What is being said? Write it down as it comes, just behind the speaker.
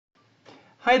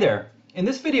Hi there! In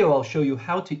this video I'll show you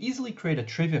how to easily create a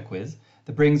trivia quiz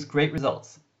that brings great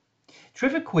results.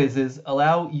 Trivia quizzes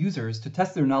allow users to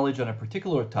test their knowledge on a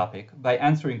particular topic by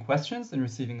answering questions and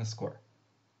receiving a score.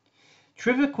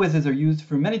 Trivia quizzes are used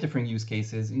for many different use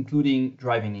cases, including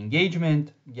driving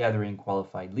engagement, gathering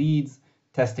qualified leads,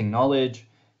 testing knowledge,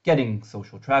 getting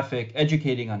social traffic,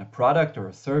 educating on a product or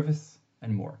a service,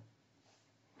 and more.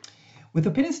 With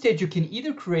OpinionStage, you can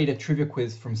either create a trivia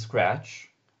quiz from scratch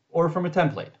or from a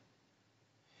template.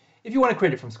 If you want to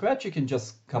create it from scratch, you can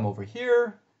just come over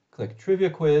here, click Trivia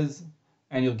Quiz,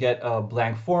 and you'll get a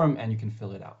blank form and you can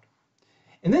fill it out.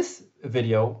 In this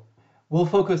video, we'll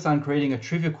focus on creating a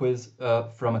trivia quiz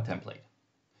from a template.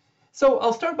 So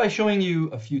I'll start by showing you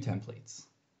a few templates.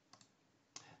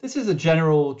 This is a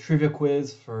general trivia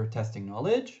quiz for testing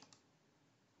knowledge.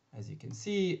 As you can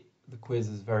see, the quiz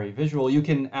is very visual. You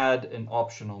can add an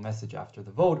optional message after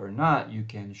the vote or not. You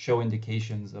can show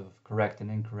indications of correct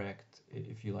and incorrect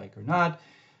if you like or not.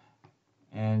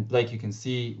 And like you can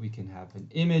see, we can have an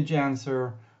image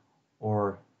answer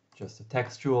or just a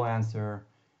textual answer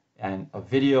and a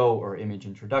video or image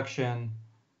introduction.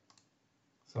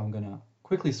 So I'm going to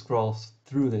quickly scroll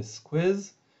through this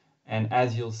quiz. And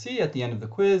as you'll see at the end of the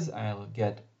quiz, I'll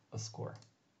get a score,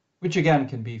 which again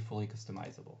can be fully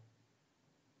customizable.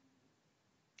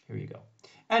 Here you go.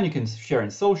 And you can share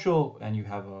in social, and you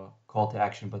have a call to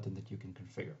action button that you can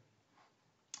configure.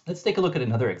 Let's take a look at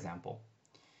another example.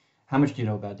 How much do you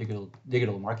know about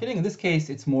digital marketing? In this case,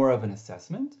 it's more of an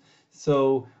assessment.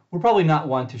 So we'll probably not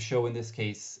want to show, in this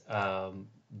case,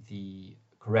 the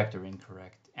correct or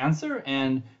incorrect answer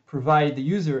and provide the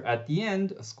user at the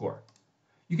end a score.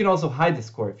 You can also hide the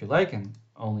score if you like and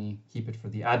only keep it for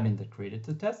the admin that created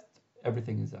the test.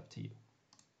 Everything is up to you.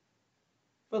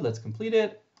 But let's complete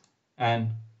it,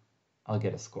 and I'll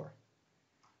get a score.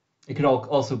 It could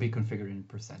also be configured in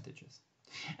percentages.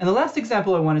 And the last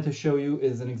example I wanted to show you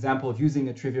is an example of using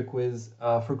a trivia quiz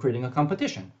for creating a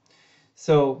competition.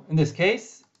 So in this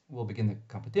case, we'll begin the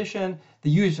competition. The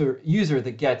user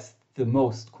that gets the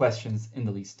most questions in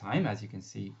the least time, as you can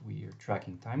see, we are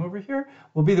tracking time over here,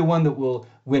 will be the one that will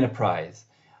win a prize.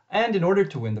 And in order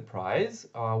to win the prize,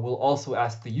 we'll also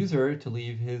ask the user to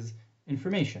leave his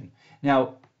information.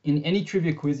 Now, in any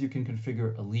trivia quiz, you can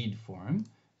configure a lead form,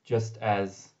 just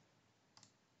as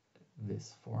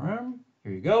this form.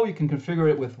 Here you go. You can configure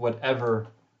it with whatever.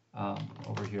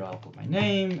 Over here, I'll put my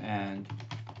name and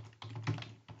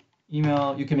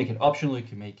email. You can make it optional. You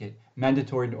can make it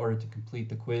mandatory in order to complete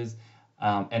the quiz.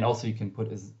 And also, you can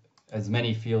put as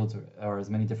many fields or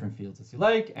as many different fields as you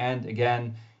like. And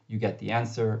again, you get the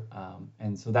answer.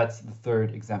 And so that's the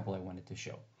third example I wanted to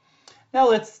show. Now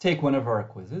let's take one of our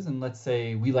quizzes, and let's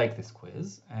say we like this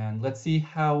quiz, and let's see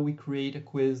how we create a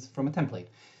quiz from a template.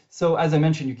 So as I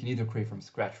mentioned, you can either create from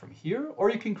scratch from here, or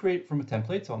you can create from a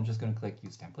template. So I'm just going to click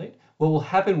Use Template. What will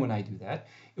happen when I do that,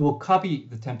 it will copy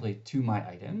the template to my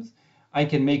items. I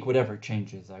can make whatever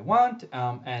changes I want,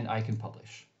 and I can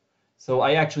publish. So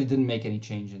I actually didn't make any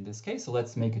change in this case, so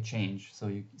let's make a change so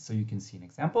you can see an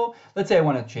example. Let's say I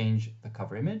want to change the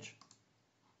cover image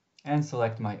and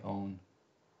select my own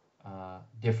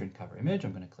different cover image.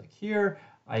 I'm going to click here.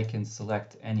 I can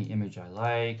select any image I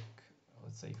like.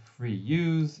 Let's say free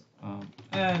use,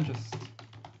 and just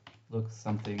look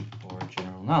something for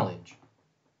general knowledge.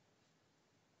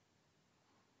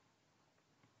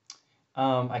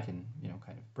 I can,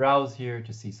 kind of browse here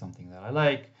to see something that I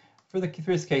like. For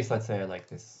this case, let's say I like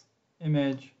this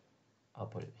image. I'll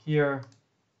put it here,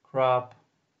 crop,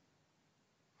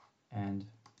 and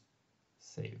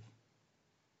save.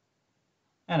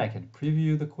 And I can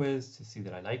preview the quiz to see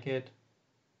that I like it.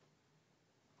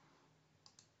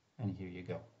 And here you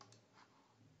go.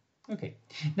 Okay,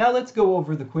 now let's go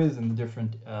over the quiz and the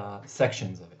different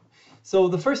sections of it. So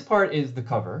the first part is the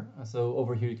cover. So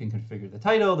over here you can configure the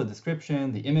title, the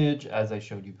description, the image, as I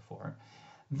showed you before.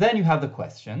 Then you have the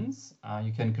questions.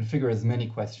 You can configure as many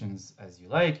questions as you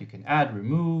like. You can add,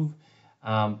 remove.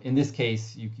 In this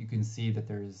case, you can see that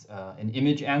there's an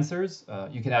image answers.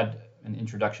 You can add an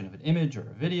introduction of an image or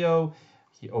a video.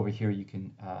 Over here, you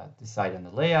can decide on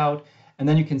the layout. And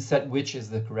then you can set which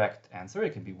is the correct answer.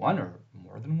 It can be one or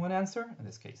more than one answer. In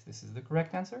this case, this is the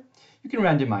correct answer. You can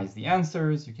randomize the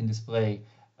answers. You can display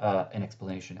an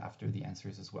explanation after the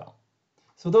answers as well.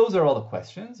 So those are all the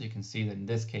questions. You can see that in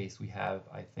this case, we have,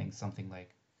 I think, something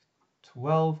like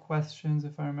 12 questions,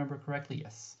 if I remember correctly.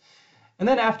 Yes. And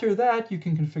then after that, you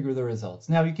can configure the results.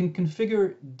 Now, you can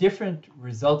configure different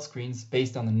result screens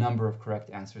based on the number of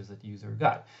correct answers that the user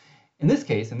got. In this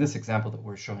case, in this example that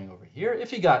we're showing over here,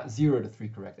 if he got 0 to 3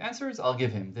 correct answers, I'll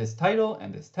give him this title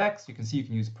and this text. You can see you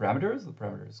can use parameters. The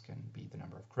parameters can be the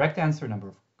number of correct answers, number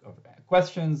of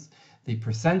questions, the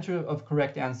percent of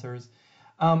correct answers.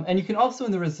 And you can also,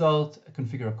 in the result,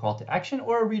 configure a call to action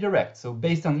or a redirect. So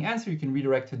based on the answer, you can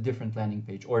redirect to a different landing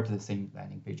page or to the same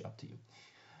landing page, up to you.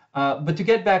 But to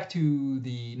get back to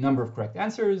the number of correct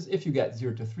answers, if you get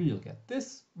 0 to 3, you'll get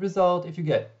this result. If you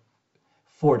get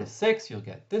 4 to 6, you'll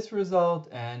get this result.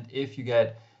 And if you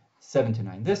get 7 to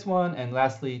 9, this one. And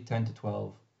lastly, 10 to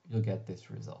 12, you'll get this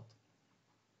result.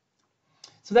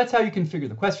 So that's how you configure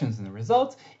the questions and the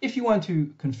results. If you want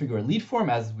to configure a lead form,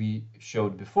 as we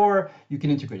showed before, you can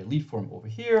integrate a lead form over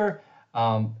here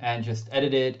and just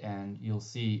edit it, and you'll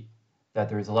see that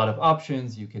there's a lot of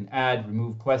options. You can add,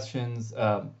 remove questions,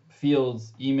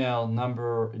 fields, email,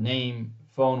 number, name,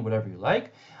 phone, whatever you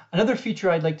like. Another feature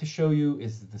I'd like to show you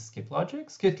is the skip logic.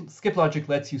 Skip logic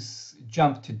lets you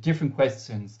jump to different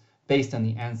questions based on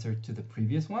the answer to the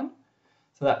previous one.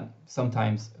 So that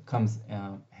sometimes comes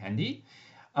handy.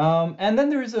 And then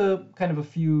there's a kind of a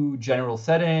few general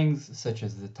settings, such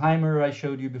as the timer I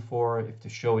showed you before, if to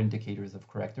show indicators of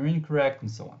correct or incorrect,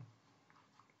 and so on.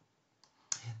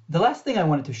 The last thing I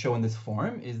wanted to show in this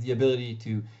form is the ability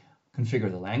to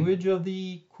configure the language of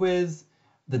the quiz,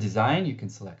 the design. You can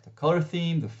select the color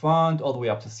theme, the font, all the way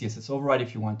up to CSS override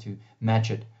if you want to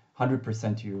match it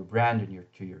 100% to your brand and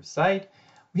to your site.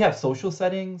 We have social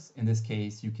settings. In this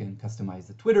case, you can customize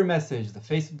the Twitter message, the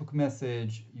Facebook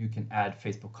message. You can add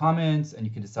Facebook comments, and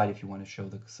you can decide if you want to show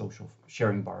the social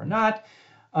sharing bar or not.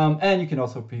 And you can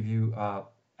also preview,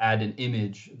 add an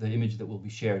image, the image that will be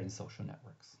shared in social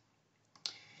networks.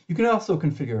 You can also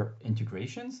configure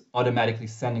integrations, automatically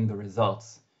sending the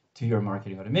results to your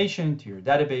marketing automation, to your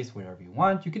database, wherever you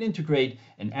want. You can integrate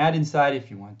an ad inside if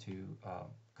you want to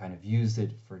kind of use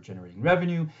it for generating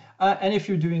revenue. And if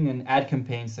you're doing an ad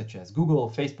campaign such as Google or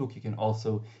Facebook, you can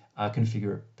also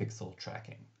configure pixel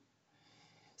tracking.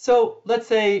 So let's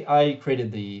say I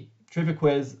created the trivia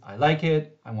quiz. I like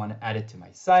it. I want to add it to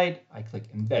my site. I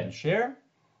click embed and share.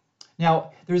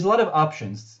 Now, there's a lot of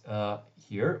options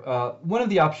here. One of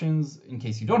the options, in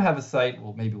case you don't have a site,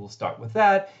 well, maybe we'll start with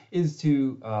that, is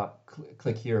to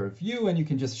click here, view, and you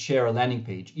can just share a landing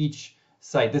page. Each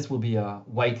site, this will be a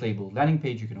white labeled landing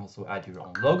page. You can also add your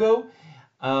own logo.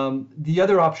 The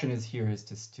other option is here is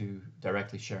just to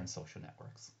directly share in social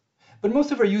networks. But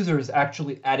most of our users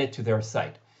actually add it to their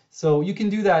site. So you can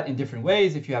do that in different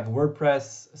ways. If you have a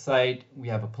WordPress site, we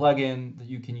have a plugin that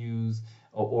you can use,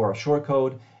 or a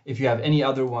shortcode. If you have any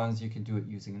other ones, you can do it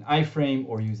using an iframe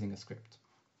or using a script.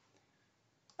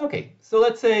 Okay, so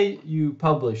let's say you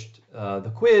published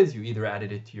the quiz, you either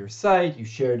added it to your site, you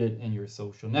shared it in your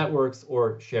social networks,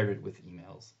 or shared it with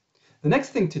emails. The next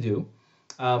thing to do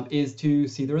is to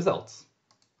see the results.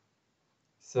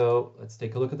 So let's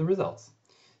take a look at the results.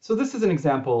 So this is an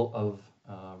example of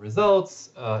results.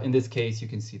 In this case, you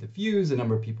can see the views, the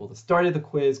number of people that started the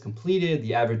quiz, completed,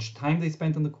 the average time they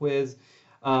spent on the quiz,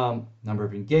 number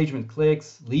of engagement,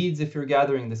 clicks, leads if you're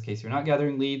gathering. In this case, you're not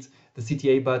gathering leads, the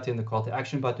CTA button, the call to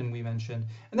action button we mentioned.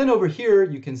 And then over here,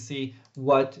 you can see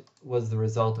what was the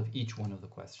result of each one of the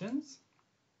questions.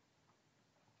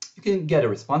 You can get a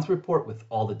response report with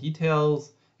all the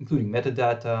details, including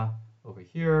metadata over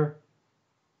here.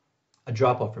 A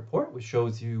drop-off report, which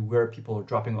shows you where people are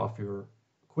dropping off your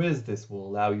quiz. This will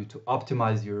allow you to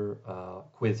optimize your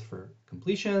quiz for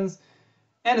completions.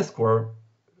 And a score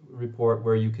report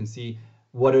where you can see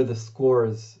what are the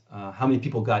scores, how many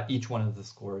people got each one of the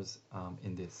scores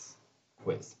in this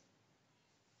quiz.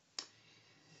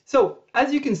 So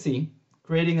as you can see,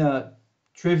 creating a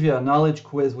trivia knowledge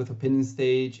quiz with opinion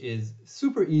stage is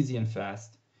super easy and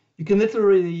fast. You can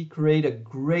literally create a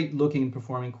great looking and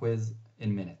performing quiz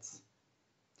in minutes.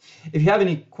 If you have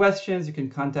any questions, you can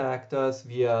contact us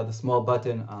via the small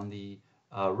button on the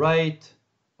right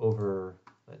over.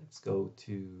 Let's go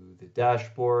to the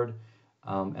dashboard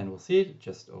and we'll see it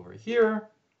just over here.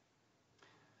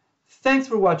 Thanks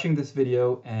for watching this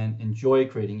video and enjoy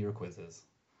creating your quizzes.